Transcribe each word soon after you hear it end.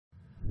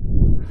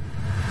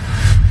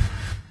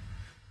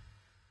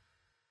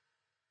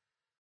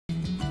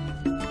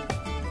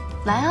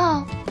来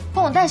啊，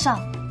帮我戴上，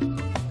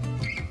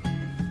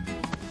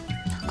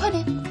快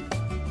点。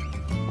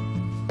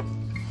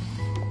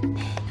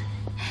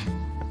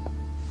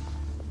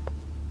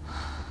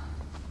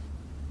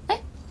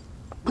哎，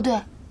不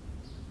对，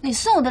你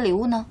送我的礼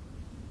物呢？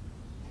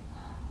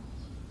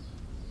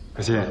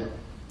可惜，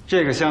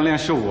这个项链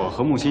是我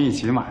和木青一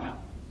起买的。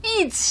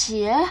一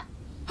起？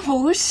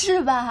不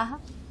是吧？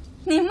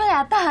你们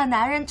俩大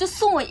男人就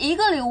送我一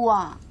个礼物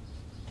啊？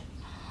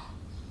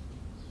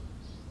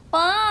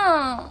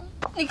爸，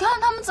你看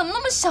他们怎么那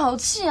么小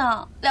气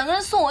啊？2个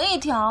人送我1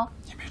条，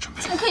你没准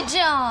备？怎么可以这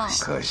样啊？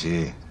可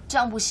惜，这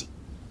样不行。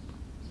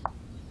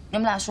你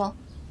们俩说，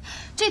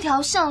这条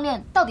项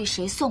链到底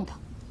谁送的？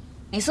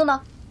你送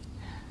的，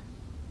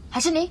还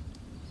是你？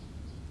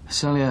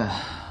项链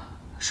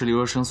是刘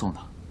若生送的。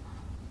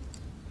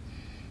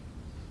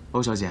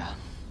欧小姐，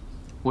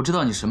我知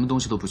道你什么东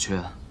西都不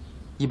缺，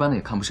一般的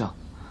也看不上。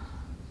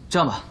这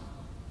样吧，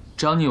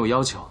只要你有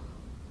要求，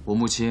我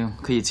木青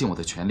可以尽我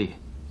的全力，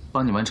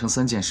帮你完成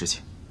3件事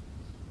情。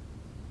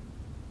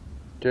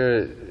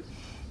这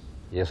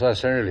也算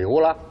生日礼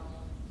物了。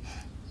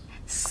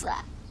算，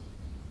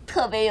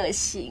特别有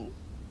型，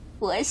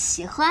我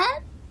喜欢。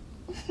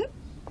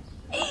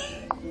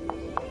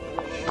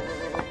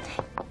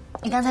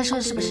你刚才说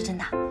的是不是真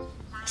的？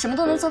什么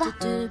都能做到？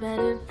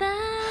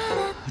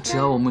只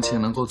要我木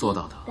青能够做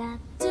到的，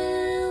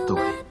都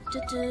可以。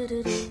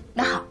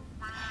那好，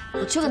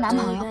我缺个男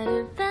朋友，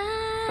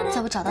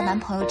在我找到男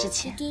朋友之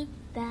前，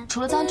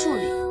除了当助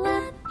理，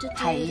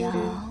还要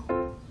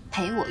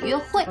陪我约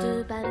会。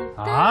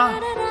啊？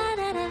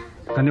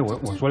干爹，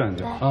我说2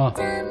句啊，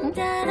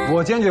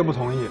我坚决不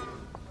同意。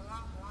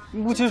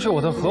木青是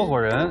我的合伙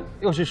人，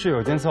又是室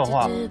友兼策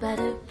划，你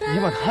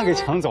把他给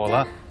抢走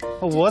了，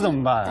那我怎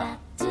么办啊？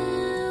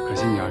可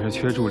惜你要是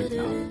缺助理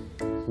呢，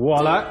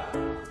我来，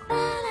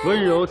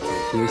温柔体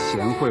贴、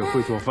贤惠、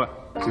会做饭，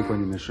最关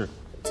键的是，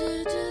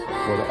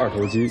我的2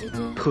头肌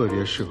特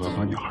别适合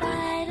帮女孩用。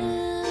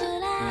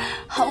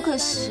好可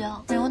惜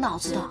啊，没有脑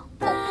子的，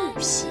我不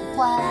喜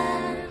欢。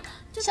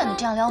像你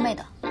这样撩妹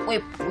的，我也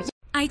不要。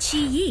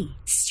iQiyi,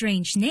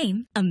 strange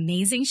name,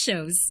 amazing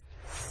shows.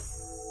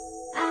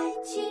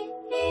 iQiyi